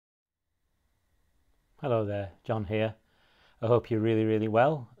Hello there, John here. I hope you're really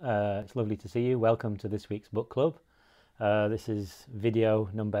well. It's lovely to see you. Welcome to this week's book club. This is video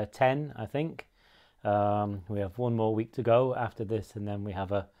number 10, I think. We have one more week to go after this, and then we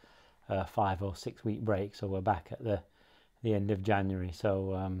have a 5 or 6 week break. So we're back at the end of January.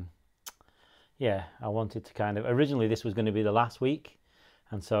 So yeah, I wanted to originally this was going to be the last week,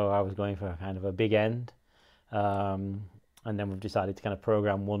 and so I was going for kind of a big end. And then we've decided to kind of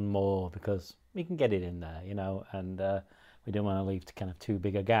program one more because we can get it in there, and we don't want to leave too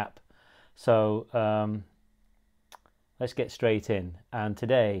big a gap. So let's get straight in. And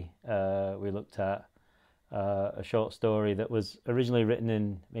today we looked at a short story that was originally written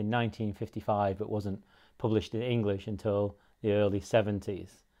in 1955, but wasn't published in English until the early 70s.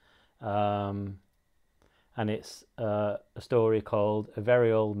 And it's a story called A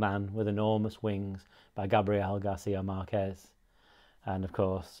Very Old Man with Enormous Wings by Gabriel, Garcia, Marquez. And of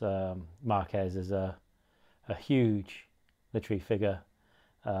course, Marquez is a huge literary figure.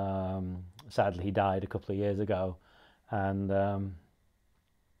 Sadly, he died a couple of years ago, and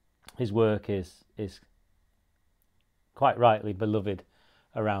his work is quite rightly beloved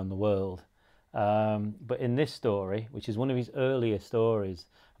around the world. But in this story, which is one of his earlier stories,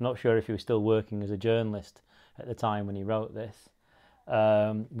 I'm not sure if he was still working as a journalist at the time when he wrote this,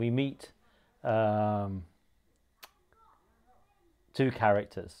 we meet two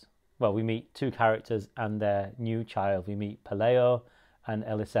characters. Well, we meet two characters and their new child. We meet Pelayo and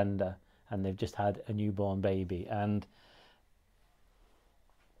Elisenda, and they've just had a newborn baby. And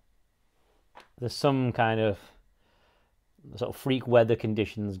there's some kind of sort of freak weather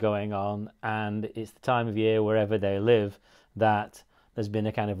conditions going on, and it's the time of year wherever they live that there's been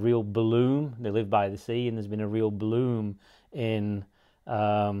a kind of real bloom. They live by the sea, and there's been a real bloom in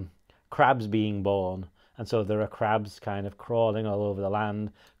crabs being born. And so there are crabs kind of crawling all over the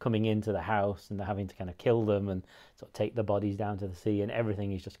land, coming into the house, and they're having to kind of kill them and sort of take the bodies down to the sea, and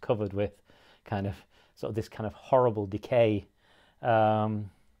everything is just covered with this kind of horrible decay.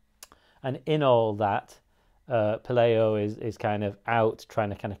 And in all that, Pelayo is kind of out trying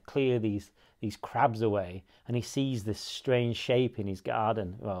to kind of clear these crabs away, and he sees this strange shape in his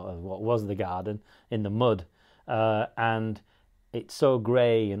garden, well, what was the garden, in the mud, and it's so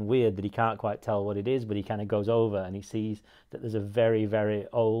grey and weird that he can't quite tell what it is, but he kind of goes over and he sees that there's a very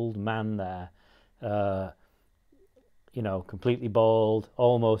old man there, completely bald,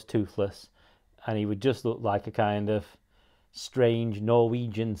 almost toothless, and he would just look like a kind of strange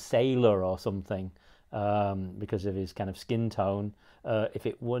Norwegian sailor or something, because of his kind of skin tone, if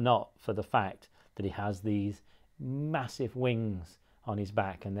it were not for the fact that he has these massive wings on his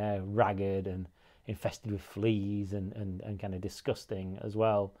back, and they're ragged and infested with fleas and kind of disgusting as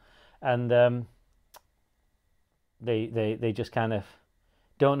well. And they just kind of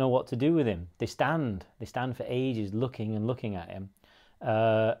don't know what to do with him. They stand for ages looking at him,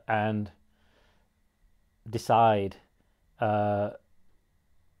 and decide that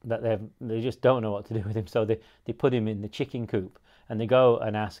they just don't know what to do with him. So they put him in the chicken coop, and they go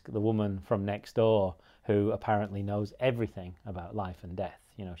and ask the woman from next door, who apparently knows everything about life and death.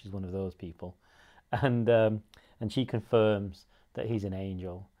 She's one of those people, and she confirms that he's an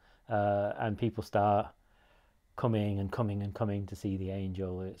angel, and people start coming to see the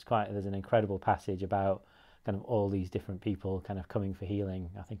angel. There's an incredible passage about kind of all these different people kind of coming for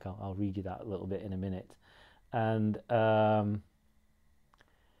healing. I think I'll read you that a little bit in a minute. And the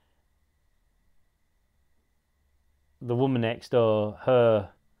woman next door, her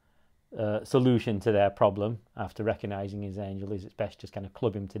solution to their problem, after recognizing his angel, is it's best just kind of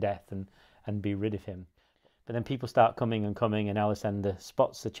club him to death and be rid of him. But then people start coming, and Alessandra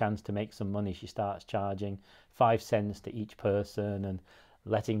spots the chance to make some money. She starts charging 5 cents to each person and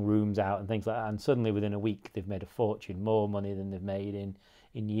letting rooms out and things like that. And suddenly within a week they've made a fortune, more money than they've made in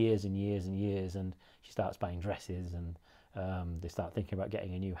years and years and years. And she starts buying dresses, and they start thinking about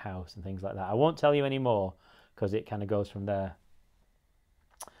getting a new house and things like that. I won't tell you any more because it kind of goes from there.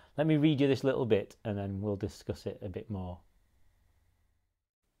 Let me read you this little bit, and then we'll discuss it a bit more.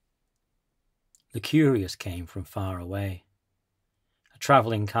 The curious came from far away. A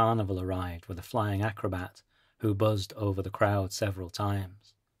travelling carnival arrived with a flying acrobat who buzzed over the crowd several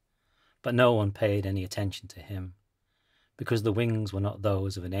times. But no one paid any attention to him, because the wings were not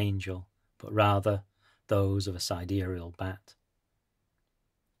those of an angel, but rather those of a sidereal bat.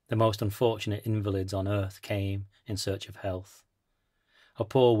 The most unfortunate invalids on earth came in search of health. A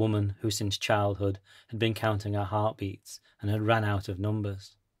poor woman who since childhood had been counting her heartbeats and had ran out of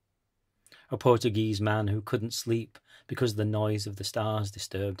numbers. A Portuguese man who couldn't sleep because the noise of the stars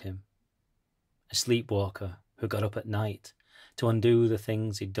disturbed him. A sleepwalker who got up at night to undo the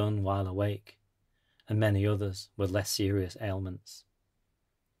things he'd done while awake. and many others with less serious ailments.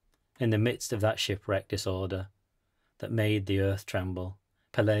 In the midst of that shipwreck disorder that made the earth tremble,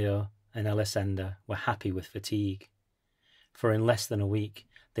 Peleo and Elisenda were happy with fatigue, for in less than a week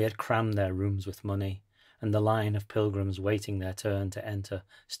they had crammed their rooms with money, and the line of pilgrims waiting their turn to enter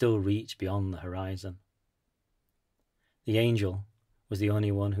still reached beyond the horizon. The angel was the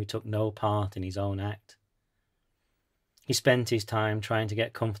only one who took no part in his own act. He spent his time trying to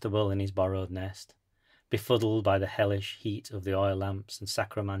get comfortable in his borrowed nest, befuddled by the hellish heat of the oil lamps and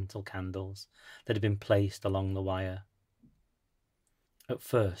sacramental candles that had been placed along the wire. At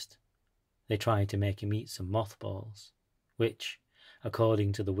first, they tried to make him eat some mothballs, which,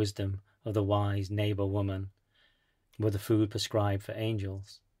 according to the wisdom of the wise neighbour woman, were the food prescribed for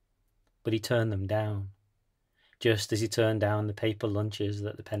angels, but he turned them down, just as he turned down the paper lunches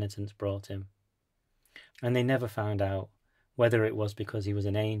that the penitents brought him. And they never found out whether it was because he was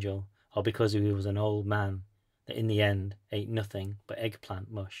an angel or because he was an old man that in the end ate nothing but eggplant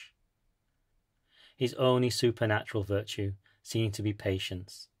mush. His only supernatural virtue seemed to be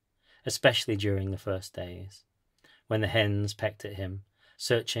patience, especially during the first days, when the hens pecked at him,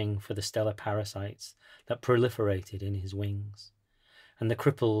 searching for the stellar parasites that proliferated in his wings, and the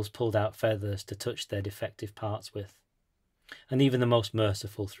cripples pulled out feathers to touch their defective parts with, and even the most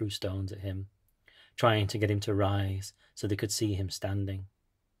merciful threw stones at him, trying to get him to rise so they could see him standing.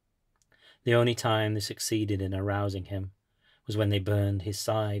 The only time they succeeded in arousing him was when they burned his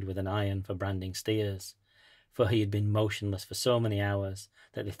side with an iron for branding steers, for he had been motionless for so many hours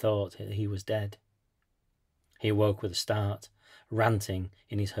that they thought he was dead. He awoke with a start, ranting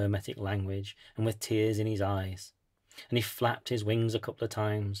in his hermetic language and with tears in his eyes, and he flapped his wings a couple of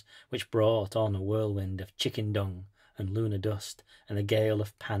times, which brought on a whirlwind of chicken dung and lunar dust and a gale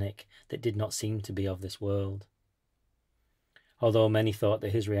of panic that did not seem to be of this world. Although many thought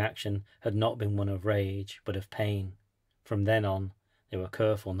that his reaction had not been one of rage, but of pain, from then on they were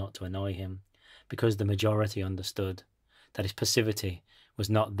careful not to annoy him, because the majority understood that his passivity was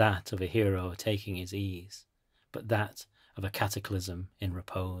not that of a hero taking his ease, but that of a cataclysm in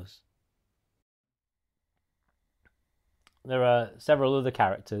repose. There are several other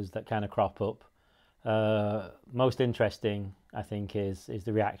characters that kind of crop up. Most interesting, I think, is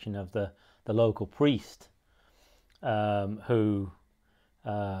the reaction of the local priest, who,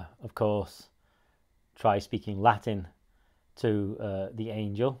 of course, tries speaking Latin to the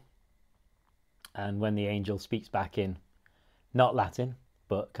angel, and when the angel speaks back in not Latin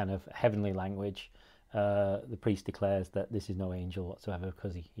but kind of heavenly language, the priest declares that this is no angel whatsoever,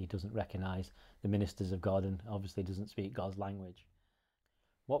 because he doesn't recognise the ministers of God and obviously doesn't speak God's language.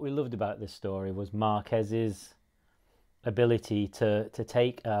 What we loved about this story was Marquez's ability to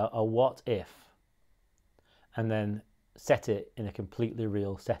take a what if and then set it in a completely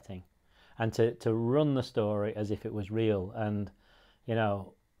real setting, and to run the story as if it was real. And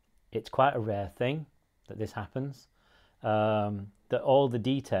it's quite a rare thing that this happens, that all the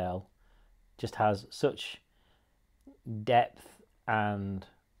detail just has such depth and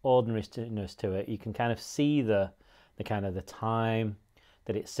ordinariness to it. You can kind of see the kind of the time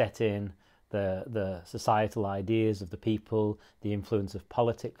that it's set in, the societal ideas of the people, the influence of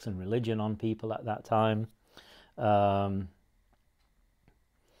politics and religion on people at that time, and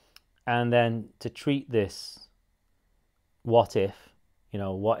then to treat this what if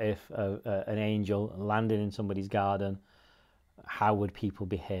an angel landed in somebody's garden, how would people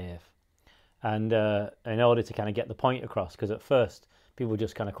behave? And in order to kind of get the point across, because at first people were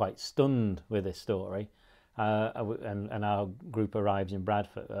just kind of quite stunned with this story, and our group arrives in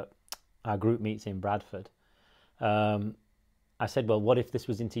Bradford, our group meets in Bradford. I said, well, what if this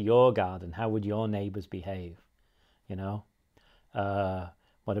was into your garden? How would your neighbours behave?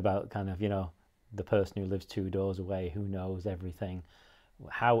 What about kind of, the person who lives 2 doors away, who knows everything?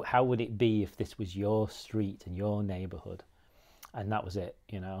 How would it be if this was your street and your neighbourhood? And that was it,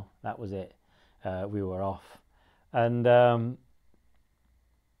 that was it. We were off. And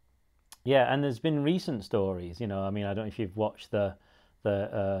and there's been recent stories, I don't know if you've watched the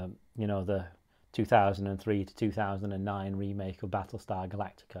 2003 to 2009 remake of Battlestar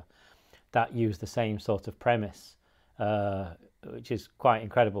Galactica. That used the same sort of premise, which is quite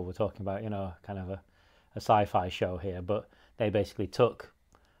incredible. We're talking about, kind of a sci-fi show here, but they basically took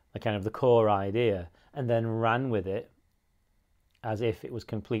the kind of the core idea and then ran with it as if it was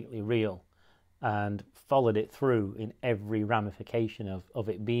completely real, and followed it through in every ramification of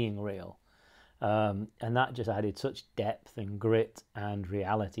it being real. And that just added such depth and grit and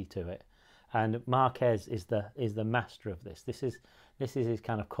reality to it. And Marquez is the master of this. This is his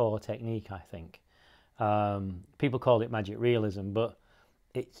kind of core technique, I think. People call it magic realism, but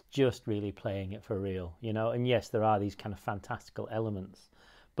it's just really playing it for real, you know. And yes, there are these kind of fantastical elements,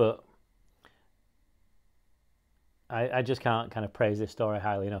 but I just can't kind of praise this story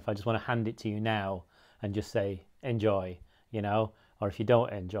highly enough. I just want to hand it to you now and just say, enjoy, you know, or if you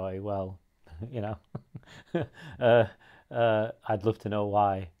don't enjoy, well, you know, I'd love to know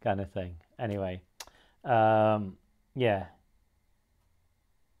why, kind of thing. Anyway, yeah,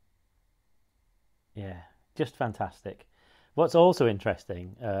 yeah, just fantastic. What's also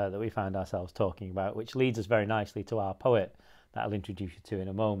interesting that we found ourselves talking about, which leads us very nicely to our poet that I'll introduce you to in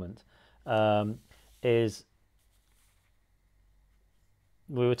a moment, is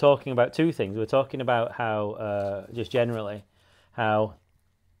we were talking about two things. We were talking about how, just generally, how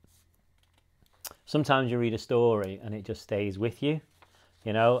sometimes you read a story and it just stays with you,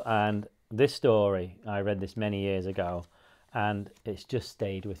 you know, and this story, I read this many years ago, and it's just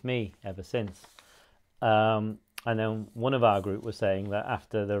stayed with me ever since. And then one of our group was saying that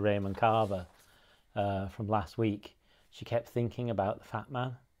after the Raymond Carver from last week, she kept thinking about the fat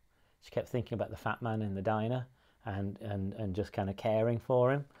man. She kept thinking about the fat man in the diner and just kind of caring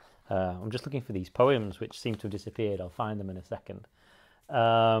for him. I'm just looking for these poems which seem to have disappeared. I'll find them in a second.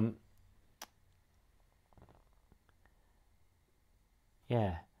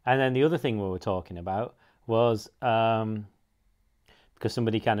 Yeah. And then the other thing we were talking about was because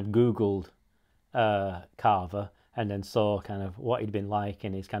somebody kind of Googled Carver and then saw kind of what he'd been like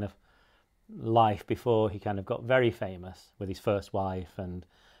in his kind of life before he kind of got very famous with his first wife and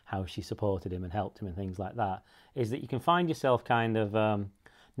how she supported him and helped him and things like that, is that you can find yourself kind of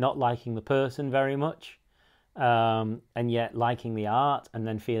not liking the person very much, and yet liking the art, and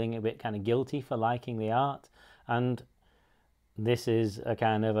then feeling a bit kind of guilty for liking the art. And this is a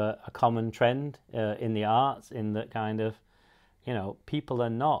kind of a common trend in the arts, in that kind of, you know, people are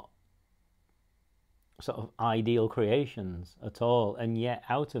not sort of ideal creations at all, and yet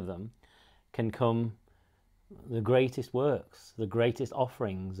out of them can come the greatest works, the greatest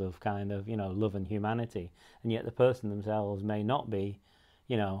offerings of kind of, you know, love and humanity, and yet the person themselves may not be,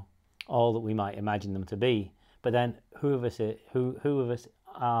 you know, all that we might imagine them to be. But then who of us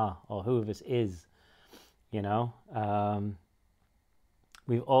are, or who of us is, you know?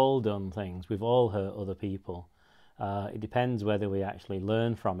 We've all done things, we've all hurt other people. It depends whether we actually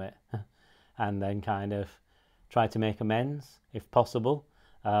learn from it and then kind of try to make amends if possible.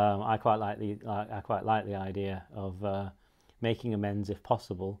 I quite like the idea of making amends if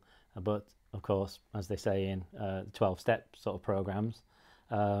possible, but of course, as they say in the 12-step sort of programs,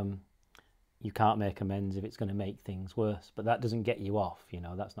 you can't make amends if it's going to make things worse. But that doesn't get you off, you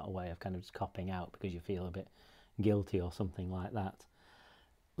know. That's not a way of kind of just copping out because you feel a bit guilty or something like that.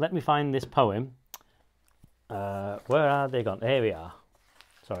 Let me find this poem. Where are they gone? Here we are.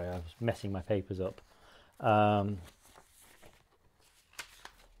 Sorry, I was messing my papers up.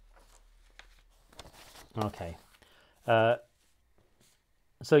 Okay.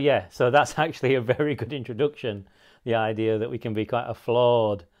 So that's actually a very good introduction. The idea that we can be quite a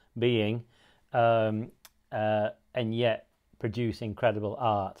flawed being, and yet produce incredible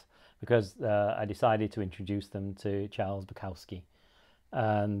art. Because I decided to introduce them to Charles Bukowski.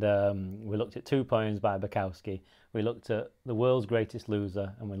 And we looked at two poems by Bukowski. We looked at The World's Greatest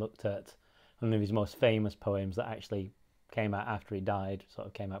Loser, and we looked at one of his most famous poems that actually came out after he died, sort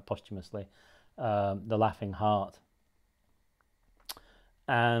of came out posthumously, The Laughing Heart.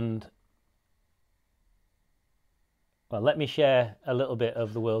 And, well, let me share a little bit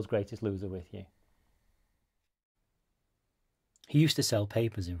of The World's Greatest Loser with you. He used to sell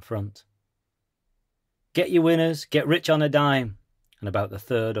papers in front. Get your winners, get rich on a dime. And about the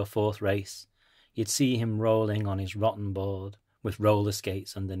third or fourth race, you'd see him rolling on his rotten board with roller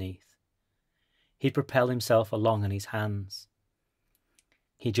skates underneath. He'd propel himself along on his hands.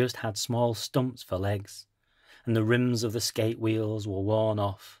 He just had small stumps for legs, and the rims of the skate wheels were worn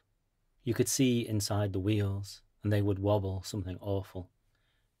off. You could see inside the wheels, and they would wobble something awful,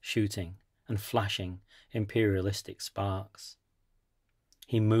 shooting and flashing imperialistic sparks.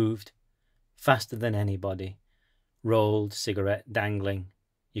 He moved faster than anybody, rolled cigarette dangling.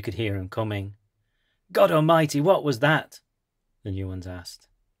 You could hear him coming. God almighty, what was that? The new ones asked.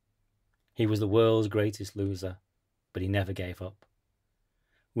 He was the world's greatest loser, but he never gave up.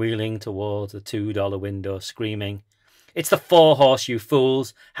 Wheeling towards the $2 window, screaming, It's the 4-horse, you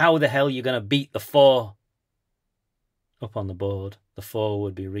fools! How the hell you going to beat the 4? Up on the board, the 4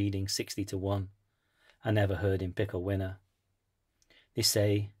 would be reading 60-1. I never heard him pick a winner. They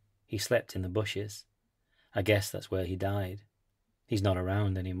say he slept in the bushes. I guess that's where he died. He's not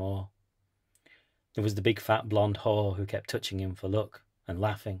around anymore. There was the big fat blonde whore who kept touching him for luck and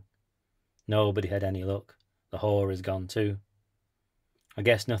laughing. Nobody had any luck. The whore is gone too. I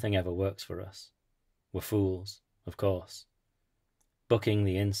guess nothing ever works for us. We're fools, of course. Booking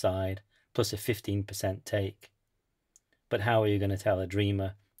the inside plus a 15% take. But how are you going to tell a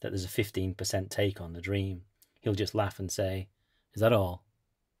dreamer that there's a 15% take on the dream? He'll just laugh and say, "Is that all?"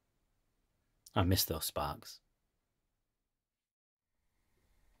 I miss those sparks.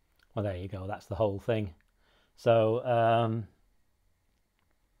 Well, there you go. That's the whole thing. So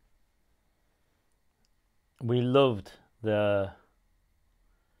we loved the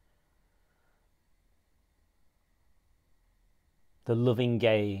loving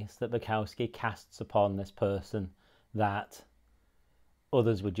gaze that Bukowski casts upon this person that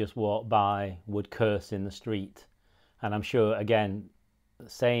others would just walk by, would curse in the street. And I'm sure, again,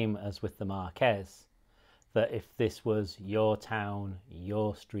 same as with the Marquez, that if this was your town,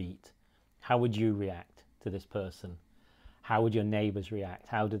 your street, how would you react to this person? How would your neighbours react?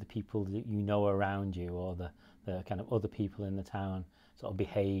 How do the people that you know around you, or the kind of other people in the town, sort of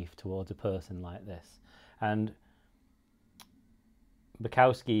behave towards a person like this? And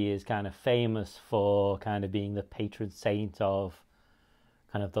Bukowski is kind of famous for kind of being the patron saint of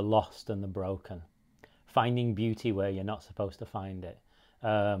kind of the lost and the broken, finding beauty where you're not supposed to find it.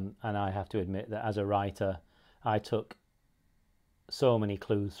 And I have to admit that as a writer, I took so many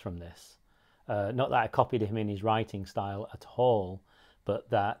clues from this. Not that I copied him in his writing style at all, but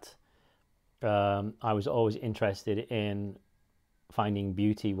that I was always interested in finding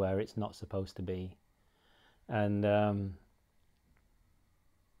beauty where it's not supposed to be. And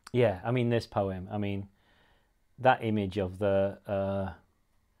yeah, I mean, this poem, I mean, that image of the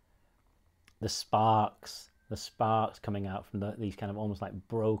sparks coming out from these kind of almost like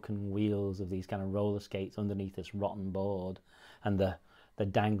broken wheels of these kind of roller skates underneath this rotten board, and the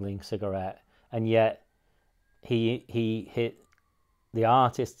dangling cigarette, and yet he hit the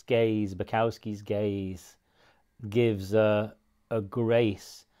artist's gaze, Bukowski's gaze, gives a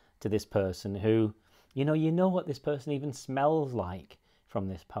grace to this person who, you know what this person even smells like from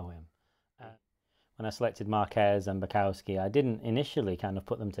this poem. When I selected Marquez and Bukowski, I didn't initially kind of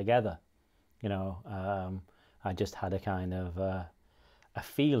put them together. I just had a kind of a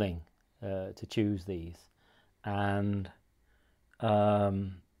feeling to choose these, and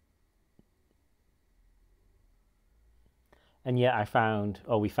yet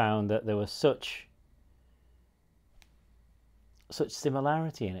we found that there was such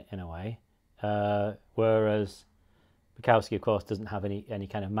similarity in it, in a way, whereas Bukowski, of course, doesn't have any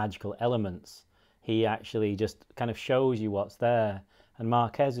kind of magical elements. He actually just kind of shows you what's there. And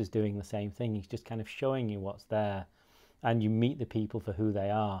Marquez is doing the same thing. He's just kind of showing you what's there. And you meet the people for who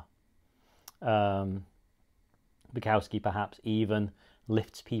they are. Bukowski perhaps even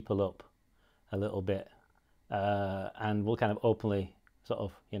lifts people up a little bit. And will kind of openly, sort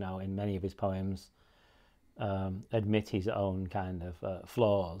of, in many of his poems, admit his own kind of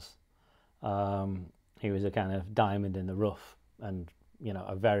flaws. He was a kind of diamond in the rough, and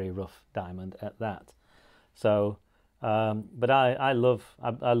a very rough diamond at that. So, but I love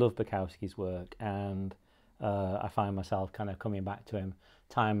Bukowski's work, and I find myself kind of coming back to him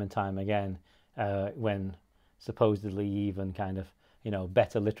time and time again when supposedly even kind of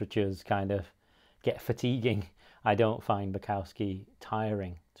better literatures kind of get fatiguing. I don't find Bukowski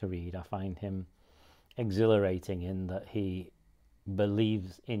tiring to read. I find him exhilarating in that he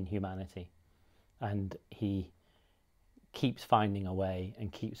believes in humanity. And he keeps finding a way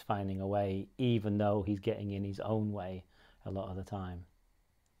and keeps finding a way, even though he's getting in his own way a lot of the time.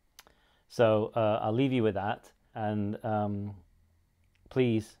 So I'll leave you with that. And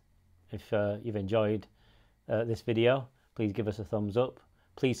please, if you've enjoyed this video, please give us a thumbs up.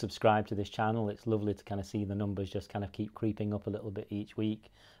 Please subscribe to this channel. It's lovely to kind of see the numbers just kind of keep creeping up a little bit each week,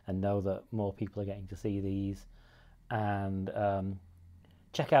 and know that more people are getting to see these. And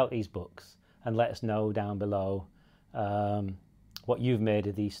check out these books. And let us know down below what you've made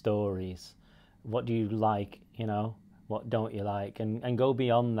of these stories. What do you like, what don't you like? And go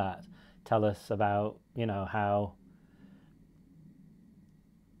beyond that. Tell us about, how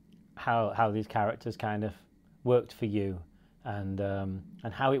these characters kind of worked for you, and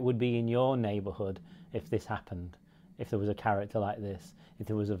how it would be in your neighbourhood if this happened. If there was a character like this, if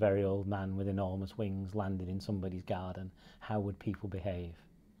there was a very old man with enormous wings landed in somebody's garden, how would people behave?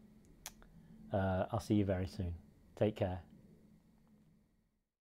 I'll see you very soon. Take care.